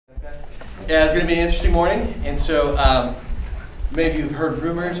Yeah, it's going to be an interesting morning, and so many of you have heard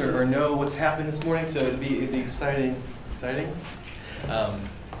rumors or know what's happening this morning, so it'd be exciting. See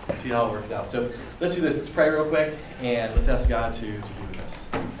how it works out. So let's do this. Let's pray real quick, and let's ask God to be with us.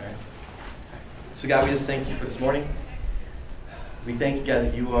 All right? So God, we just thank you for this morning. We thank you, God,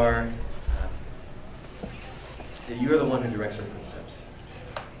 that you are the one who directs our footsteps.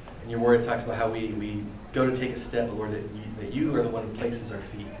 And your word talks about how we go to take a step, but Lord, that you are the one who places our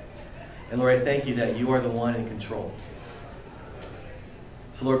feet. And Lord, I thank you that you are the one in control.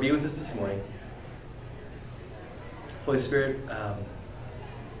 So Lord, be with us this morning. Holy Spirit,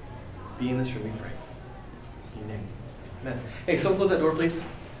 be in this room, we pray. In your name. Amen. Hey, someone close that door, please.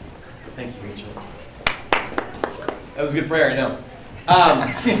 Thank you, Rachel. That was a good prayer, I know.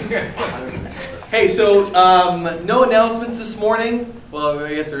 Hey, so no announcements this morning. Well,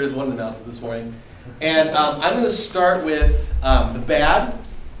 I guess there is one announcement this morning. And I'm going to start with the bad,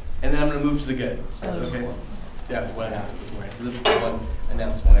 and then I'm going to move to the good. Okay? Yeah, there's one announcement this morning. So this is the one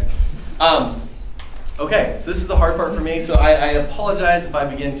announcement. Okay, so this is the hard part for me. So I apologize if I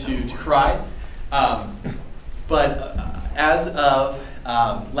begin to cry. But as of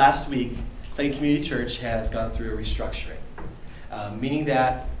last week, Clayton Community Church has gone through a restructuring, meaning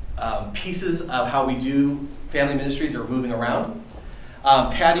that pieces of how we do family ministries are moving around.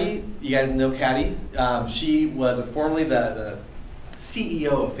 Patty, you guys know Patty. She was formerly the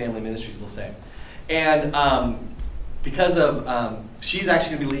CEO of Family Ministries, we'll say. And because of, she's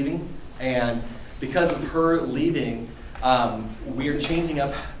actually going to be leaving, and because of her leaving, we are changing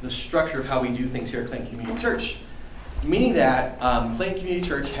up the structure of how we do things here at Clayton Community Church. Meaning that Clayton Community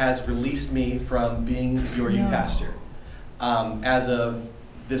Church has released me from being your youth pastor. As of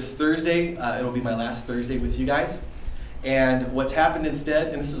this Thursday, it'll be my last Thursday with you guys. And what's happened instead,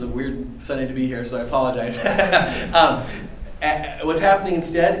 and this is a weird Sunday to be here, so I apologize. What's happening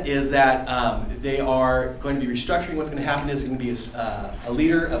instead is that they are going to be restructuring. What's going to happen is going to be a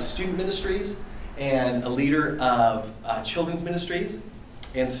leader of student ministries and a leader of children's ministries.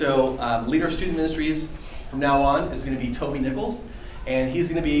 And so leader of student ministries from now on is going to be Toby Nichols, and he's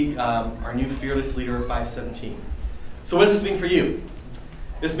going to be our new fearless leader of 517. So what does this mean for you?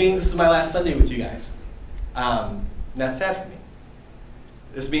 This means this is my last Sunday with you guys. And that's sad for me.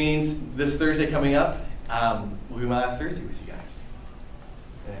 This means this Thursday coming up will be my last Thursday with you guys.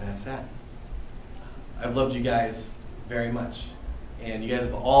 And that's sad. I've loved you guys very much. And you guys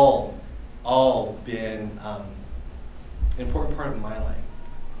have all been an important part of my life.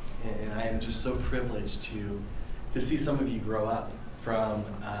 And I am just so privileged to see some of you grow up from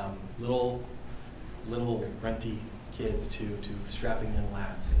little runty kids to strapping young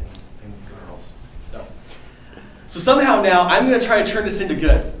lads and girls. So somehow now I'm going to try to turn this into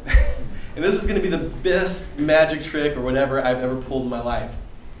good. And this is going to be the best magic trick or whatever I've ever pulled in my life.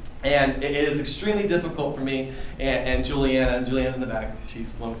 And it is extremely difficult for me and Juliana's in the back.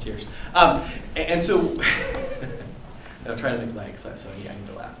 She's along with tears. And so I'm trying to make light, so yeah, I need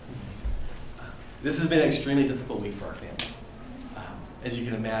to laugh. This has been an extremely difficult week for our family. As you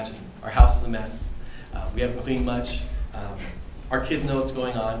can imagine, our house is a mess. We haven't cleaned much. Our kids know what's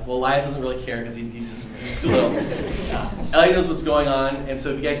going on. Well, Elias doesn't really care because he's too little. Ellie knows what's going on, and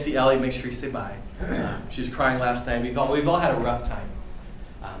so if you guys see Ellie, make sure you say bye. She was crying last night. We've all had a rough time.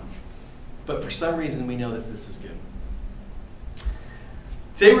 But for some reason, we know that this is good.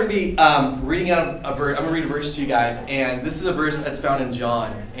 Today we're going to be reading out a verse. I'm going to read a verse to you guys, and this is a verse that's found in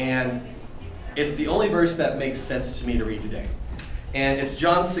John, and it's the only verse that makes sense to me to read today. And it's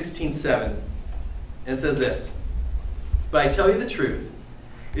John 16:7, and it says this: "But I tell you the truth,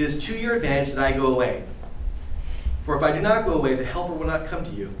 it is to your advantage that I go away. For if I do not go away, the Helper will not come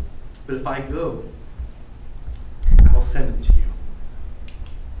to you. But if I go, I will send him to you."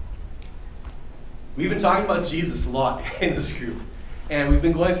 We've been talking about Jesus a lot in this group. And we've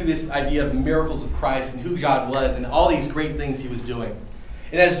been going through this idea of miracles of Christ and who God was and all these great things he was doing.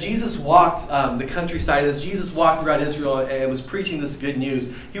 And as Jesus walked the countryside, as Jesus walked throughout Israel and was preaching this good news,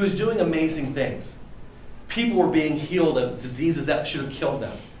 he was doing amazing things. People were being healed of diseases that should have killed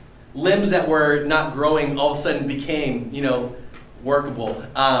them. Limbs that were not growing all of a sudden became, workable.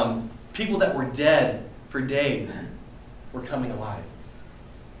 People that were dead for days were coming alive.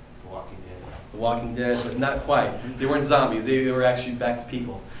 The Walking Dead, but not quite. They weren't zombies. They were actually back to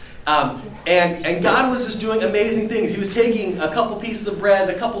people. And God was just doing amazing things. He was taking a couple pieces of bread,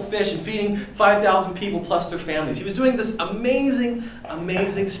 a couple fish, and feeding 5,000 people plus their families. He was doing this amazing,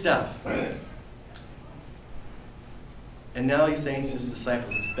 amazing stuff. And now he's saying to his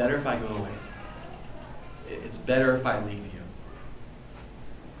disciples, it's better if I go away. It's better if I leave you.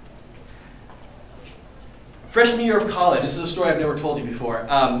 freshman year of college, this is a story I've never told you before,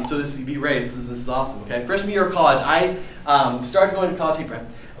 so this be ready, this is awesome, okay? Freshman year of college, I started going to college, hey Brent,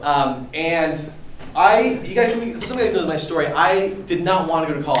 and you guys, some of you guys know my story, I did not want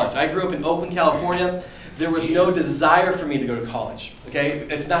to go to college. I grew up in Oakland, California. There was no desire for me to go to college, okay?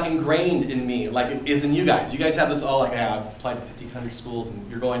 It's not ingrained in me like it is in you guys. You guys have this all like, yeah, I've applied to 1,500 schools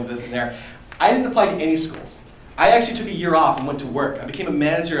and you're going to this and there. I didn't apply to any schools. I actually took a year off and went to work. I became a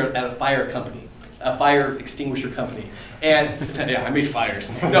manager at a fire company, a fire extinguisher company. And, yeah, I made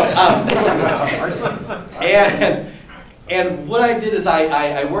fires. No, and what I did is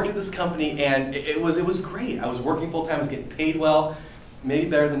I worked at this company and it was great. I was working full time, I was getting paid well, maybe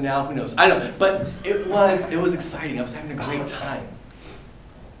better than now, who knows. I don't know, but it was exciting. I was having a great time.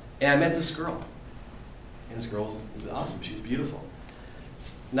 And I met this girl. And this girl was awesome, she was beautiful.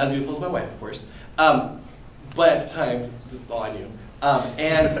 Not as beautiful as my wife, of course. But at the time, this is all I knew.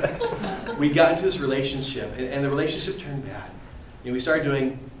 And we got into this relationship, and the relationship turned bad. You know, we started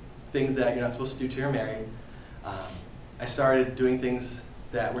doing things that you're not supposed to do till you're married. I started doing things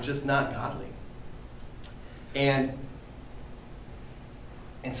that were just not godly. And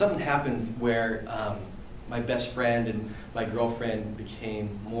something happened where my best friend and my girlfriend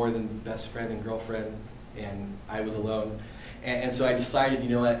became more than best friend and girlfriend, and I was alone. And so I decided, you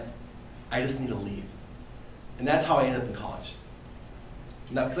know what, I just need to leave. And that's how I ended up in college.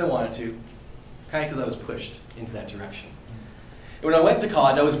 Not because I wanted to, kind of because I was pushed into that direction. And when I went to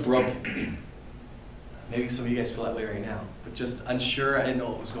college, I was broken. Maybe some of you guys feel that way right now, but just unsure, I didn't know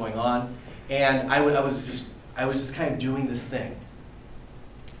what was going on. And I was just kind of doing this thing.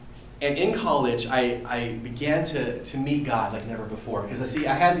 And in college, I began to meet God like never before. Because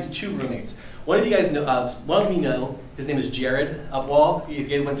I had these two roommates. One of you guys know, his name is Jared Upwall.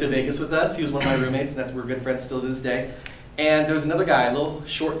 He went to Vegas with us. He was one of my roommates, and we're good friends still to this day. And there was another guy, a little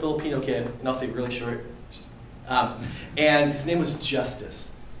short Filipino kid, and I'll say really short. And his name was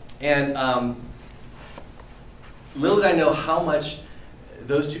Justice. And little did I know how much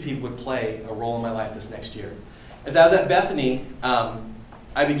those two people would play a role in my life this next year. As I was at Bethany,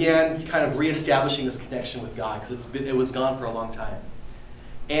 I began kind of reestablishing this connection with God because it was gone for a long time.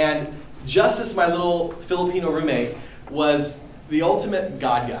 And Justice, my little Filipino roommate, was the ultimate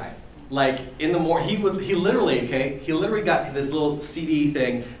God guy. Like in the morning, he literally got this little CD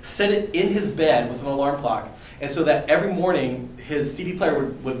thing, set it in his bed with an alarm clock, and so that every morning his CD player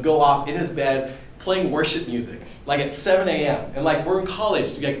would go off in his bed playing worship music. Like at 7 a.m. And like we're in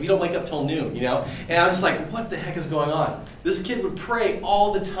college, we don't wake up till noon, you know? And I was just like, what the heck is going on? This kid would pray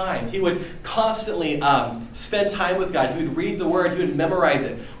all the time. He would constantly spend time with God. He would read the Word. He would memorize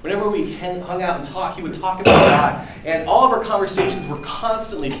it. Whenever we hung out and talked, he would talk about God. And all of our conversations were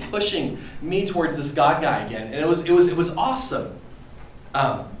constantly pushing me towards this God guy again. And it was awesome.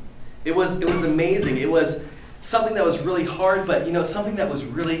 It was amazing. It was something that was really hard, but you know, something that was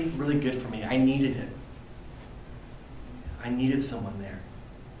really, really good for me. I needed it. I needed someone there.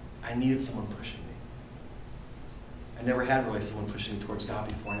 I needed someone pushing me. I never had really someone pushing me towards God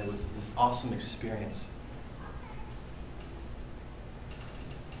before, and it was this awesome experience.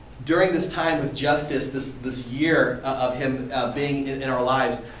 During this time with Justice, this year of him being in our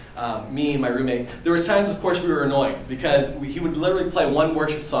lives, me and my roommate, there were times, of course, we were annoyed because he would literally play one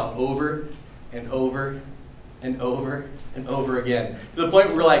worship song over and over and over and over again, to the point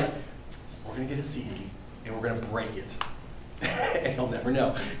where we're like, we're going to get a CD and we're going to break it. And he'll never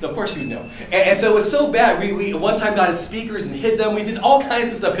know. No, of course he would know. And so it was so bad. We one time got his speakers and hid them. We did all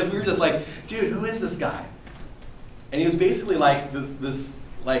kinds of stuff because we were just like, dude, who is this guy? And he was basically like this,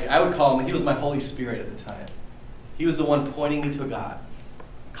 like I would call him, he was my Holy Spirit at the time. He was the one pointing me to God,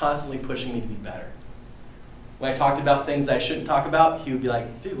 constantly pushing me to be better. When I talked about things that I shouldn't talk about, he would be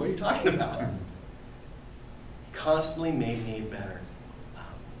like, dude, what are you talking about? He constantly made me better.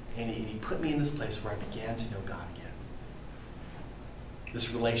 And he put me in this place where I began to know God again. This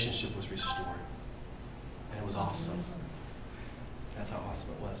relationship was restored. And it was awesome. That's how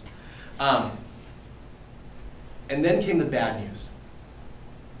awesome it was. And then came the bad news.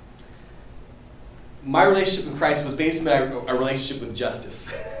 My relationship with Christ was basically a relationship with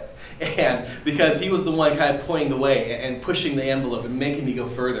Justice. And because he was the one kind of pointing the way and pushing the envelope and making me go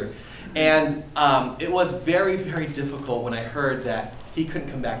further. And it was very, very difficult when I heard that he couldn't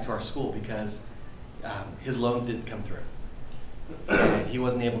come back to our school because his loan didn't come through. And he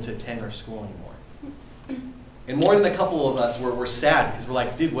wasn't able to attend our school anymore. And more than a couple of us were sad because we're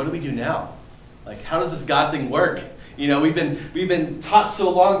like, dude, what do we do now? Like, how does this God thing work? You know, we've been taught so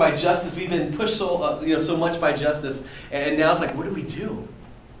long by Justice, we've been pushed so much by Justice, and now it's like, what do we do?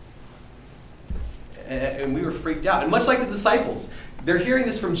 And we were freaked out. And much like the disciples, They're hearing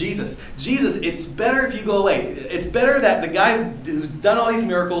this from Jesus. Jesus, it's better if you go away. It's better that the guy who's done all these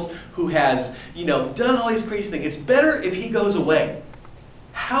miracles, who has, done all these crazy things, it's better if he goes away.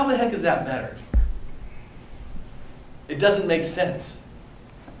 How the heck is that better? It doesn't make sense.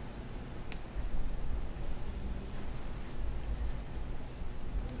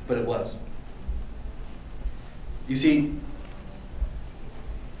 But it was. You see,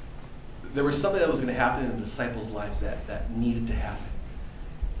 there was something that was going to happen in the disciples' lives that needed to happen.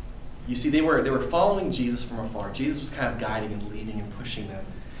 You see, they were following Jesus from afar. Jesus was kind of guiding and leading and pushing them.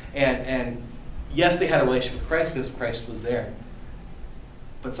 And yes, they had a relationship with Christ because Christ was there.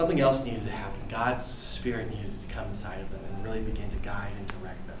 But something else needed to happen. God's Spirit needed to come inside of them and really begin to guide and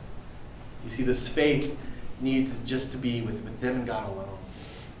direct them. You see, this faith needed just to be with them and God alone.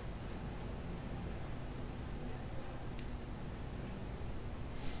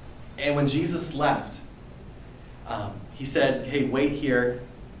 And when Jesus left, he said, hey, wait here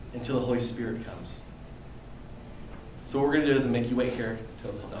until the Holy Spirit comes. So what we're going to do is make you wait here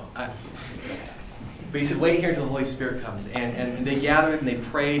until but he said, wait here until the Holy Spirit comes. And they gathered and they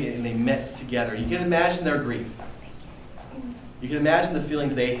prayed and they met together. You can imagine their grief. You can imagine the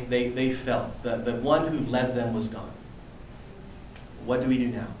feelings they felt. The one who led them was gone. What do we do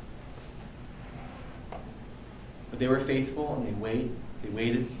now? But they were faithful and they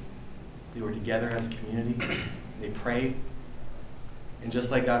waited. They were together as a community. They prayed. And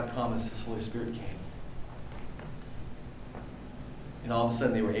just like God promised, His Holy Spirit came. And all of a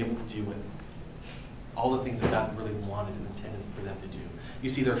sudden they were able to do all the things that God really wanted and intended for them to do. You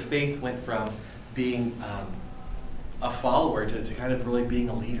see, their faith went from being a follower to kind of really being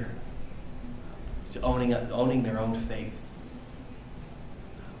a leader, to owning their own faith.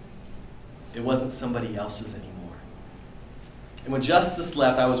 It wasn't somebody else's anymore. And when Justice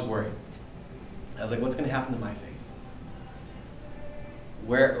left, I was worried. I was like, what's going to happen to my faith?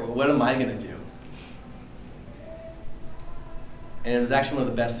 What am I going to do? And it was actually one of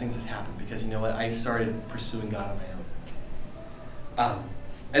the best things that happened because, you know what, I started pursuing God on my own.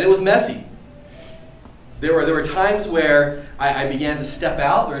 And it was messy. There were times where I began to step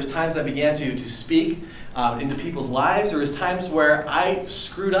out. There was times I began to speak into people's lives. There was times where I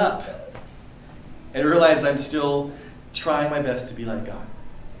screwed up and realized I'm still trying my best to be like God.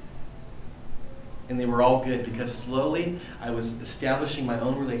 And they were all good because slowly I was establishing my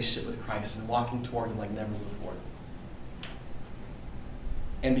own relationship with Christ and walking toward Him like never before.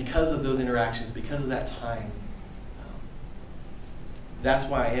 And because of those interactions, because of that time, that's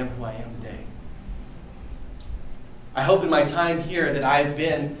why I am who I am today. I hope in my time here that I've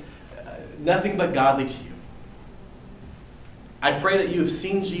been nothing but godly to you. I pray that you have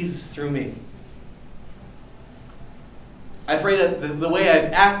seen Jesus through me. I pray that the way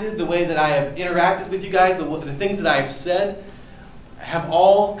I've acted, the way that I have interacted with you guys, the things that I have said, have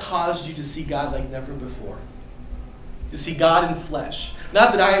all caused you to see God like never before. To see God in flesh.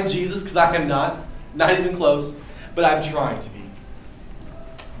 Not that I am Jesus, because I am not even close, but I'm trying to be.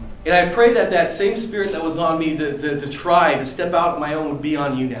 And I pray that that same spirit that was on me to try to step out on my own would be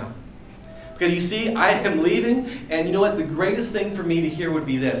on you now. Because you see, I am leaving, and you know what? The greatest thing for me to hear would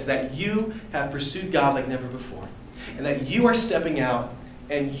be this, that you have pursued God like never before. And that you are stepping out,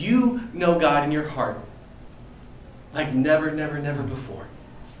 and you know God in your heart like never, never, never before.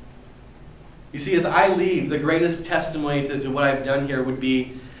 You see, as I leave, the greatest testimony to what I've done here would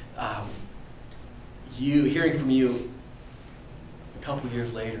be hearing from you a couple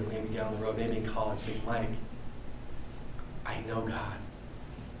years later, maybe down the road, maybe in college, saying, Mike, I know God.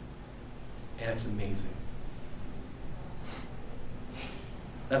 And it's amazing.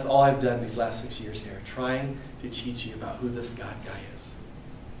 That's all I've done these last 6 years here, trying to teach you about who this God guy is.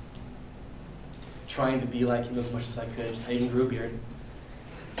 Trying to be like Him as much as I could. I even grew a beard.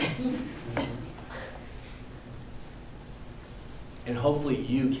 And hopefully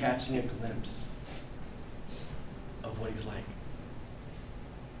you catching a glimpse of what He's like.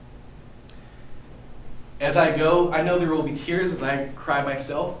 As I go, I know there will be tears as I cry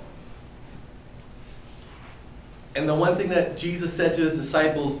myself. And the one thing that Jesus said to His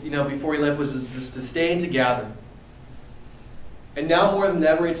disciples, before He left was just to stay together. And now more than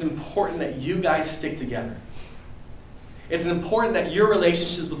ever, it's important that you guys stick together. It's important that your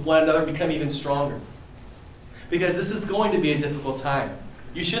relationships with one another become even stronger. Because this is going to be a difficult time.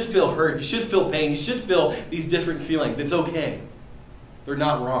 You should feel hurt. You should feel pain. You should feel these different feelings. It's okay. They're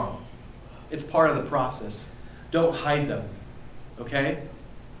not wrong. It's part of the process. Don't hide them. Okay?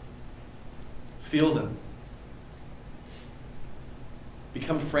 Feel them.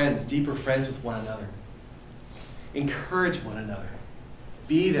 Become friends, deeper friends with one another. Encourage one another.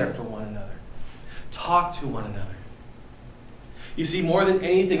 Be there for one another. Talk to one another. You see, more than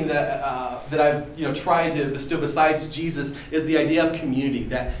anything that I've tried to bestow besides Jesus is the idea of community.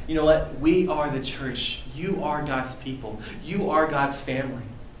 That, you know what, we are the church. You are God's people. You are God's family.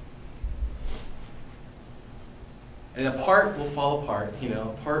 And apart we'll fall apart.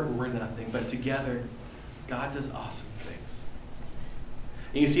 Apart we're nothing. But together, God does awesome things.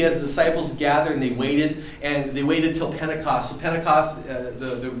 And you see, as the disciples gathered and they waited till Pentecost. So Pentecost,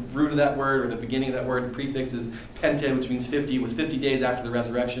 the root of that word, or the beginning of that word, the prefix is pente, which means 50. It was 50 days after the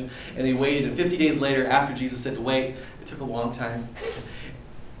resurrection. And they waited, and 50 days later, after Jesus said to wait, it took a long time.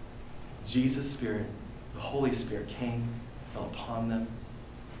 Jesus' Spirit, the Holy Spirit, came, fell upon them,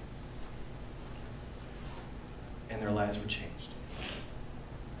 and their lives were changed.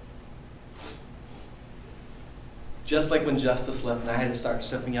 Just like when Justice left and I had to start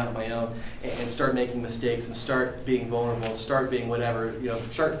stepping out on my own and start making mistakes and start being vulnerable and start being whatever,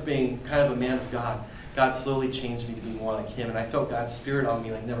 start being kind of a man of God. God slowly changed me to be more like Him, and I felt God's Spirit on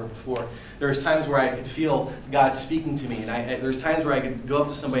me like never before. There was times where I could feel God speaking to me, and there's times where I could go up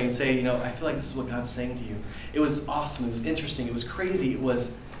to somebody and say, I feel like this is what God's saying to you. It was awesome. It was interesting. It was crazy. It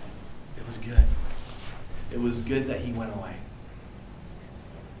was good. It was good that He went away.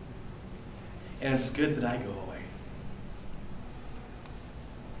 And it's good that I go away.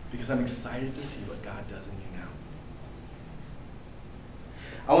 Because I'm excited to see what God does in you now.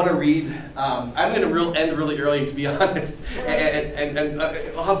 I want to read, I'm going to end really early, to be honest, and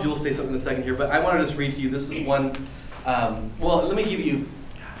I'll have Jules say something in a second here, but I want to just read to you. This is one, let me give you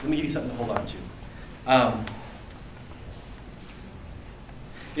something to hold on to.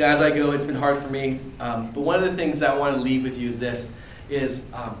 As I go, it's been hard for me, but one of the things I want to leave with you is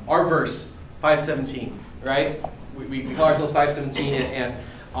our verse, 5:17, right? We call ourselves 5:17, and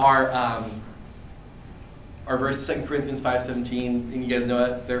our verse is 2 Corinthians 5:17, and you guys know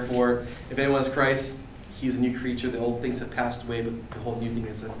it. Therefore, if anyone is Christ, he's a new creature. The old things have passed away, but the whole new thing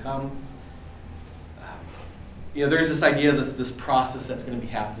has come. There's this idea of this process that's going to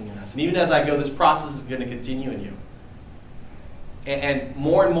be happening in us. And even as I go, this process is going to continue in you. And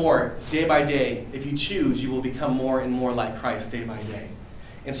more, day by day, if you choose, you will become more and more like Christ day by day.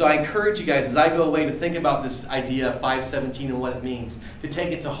 And so I encourage you guys, as I go away, to think about this idea of 5:17 and what it means, to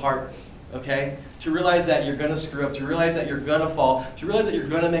take it to heart, okay? To realize that you're going to screw up, to realize that you're going to fall, to realize that you're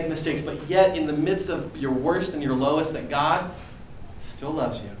going to make mistakes, but yet in the midst of your worst and your lowest, that God still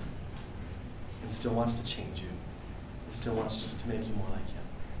loves you and still wants to change you and still wants to make you more like Him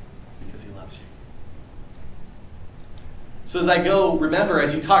because He loves you. So as I go, remember,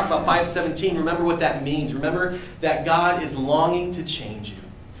 as you talk about 5:17, remember what that means. Remember that God is longing to change you.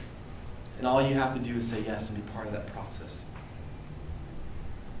 And all you have to do is say yes and be part of that process.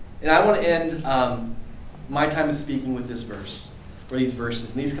 And I want to end my time of speaking with this verse, or these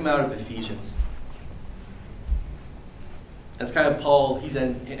verses. And these come out of Ephesians. That's kind of Paul, he's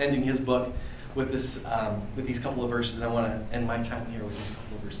ending his book with these couple of verses. And I want to end my time here with these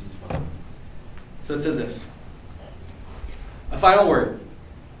couple of verses as well. So it says this. A final word.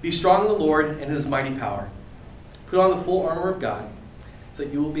 Be strong in the Lord and in His mighty power. Put on the full armor of God so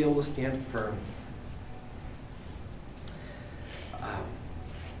that you will be able to stand firm.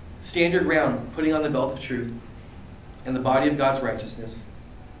 Stand your ground, putting on the belt of truth and the body of God's righteousness.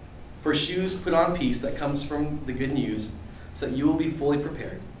 For shoes, put on peace that comes from the good news so that you will be fully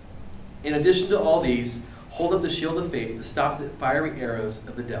prepared. In addition to all these, hold up the shield of faith to stop the fiery arrows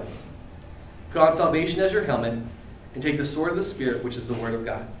of the devil. Put on salvation as your helmet and take the sword of the Spirit, which is the Word of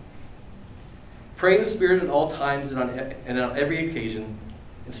God. Pray in the Spirit at all times and on every occasion,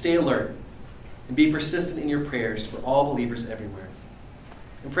 and stay alert, and be persistent in your prayers for all believers everywhere.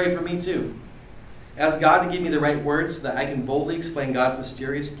 And pray for me too. Ask God to give me the right words so that I can boldly explain God's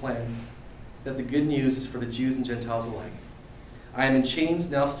mysterious plan, that the good news is for the Jews and Gentiles alike. I am in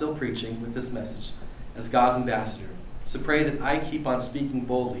chains now, still preaching with this message as God's ambassador. So pray that I keep on speaking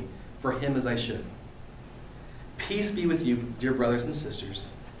boldly for Him as I should. Peace be with you, dear brothers and sisters,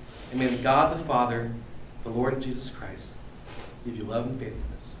 and may the God the Father, the Lord Jesus Christ, give you love and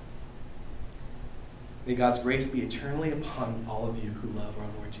faithfulness. May God's grace be eternally upon all of you who love our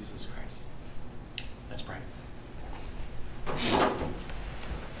Lord Jesus Christ. Let's pray.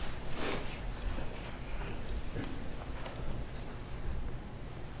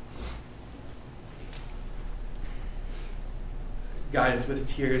 God, it's with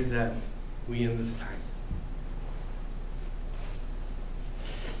tears that we end this time.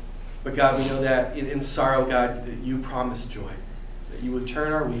 But God, we know that in sorrow, God, that you promised joy, that you would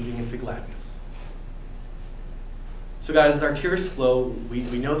turn our weeping into gladness. So God, as our tears flow, we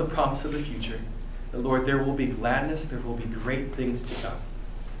know the promise of the future, that Lord, there will be gladness, there will be great things to come.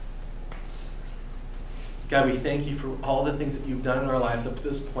 God, we thank you for all the things that you've done in our lives up to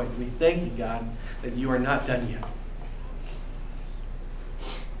this point. We thank you, God, that you are not done yet.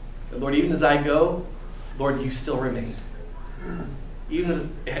 And Lord, even as I go, Lord, you still remain.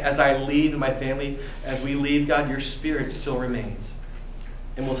 Even as I leave and my family, as we leave, God, your Spirit still remains.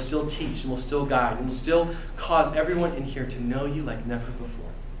 And will still teach, and will still guide, and will still cause everyone in here to know you like never before.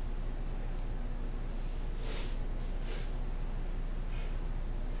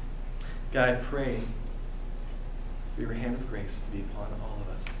 God, I pray for your hand of grace to be upon all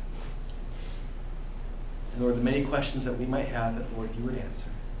of us. And Lord, the many questions that we might have, that, Lord, you would answer.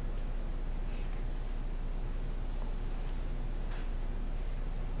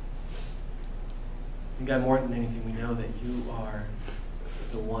 And God, more than anything, we know that you are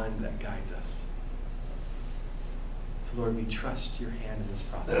the one that guides us. So Lord, we trust your hand in this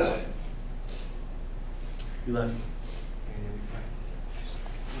process. We love you. In your name we pray.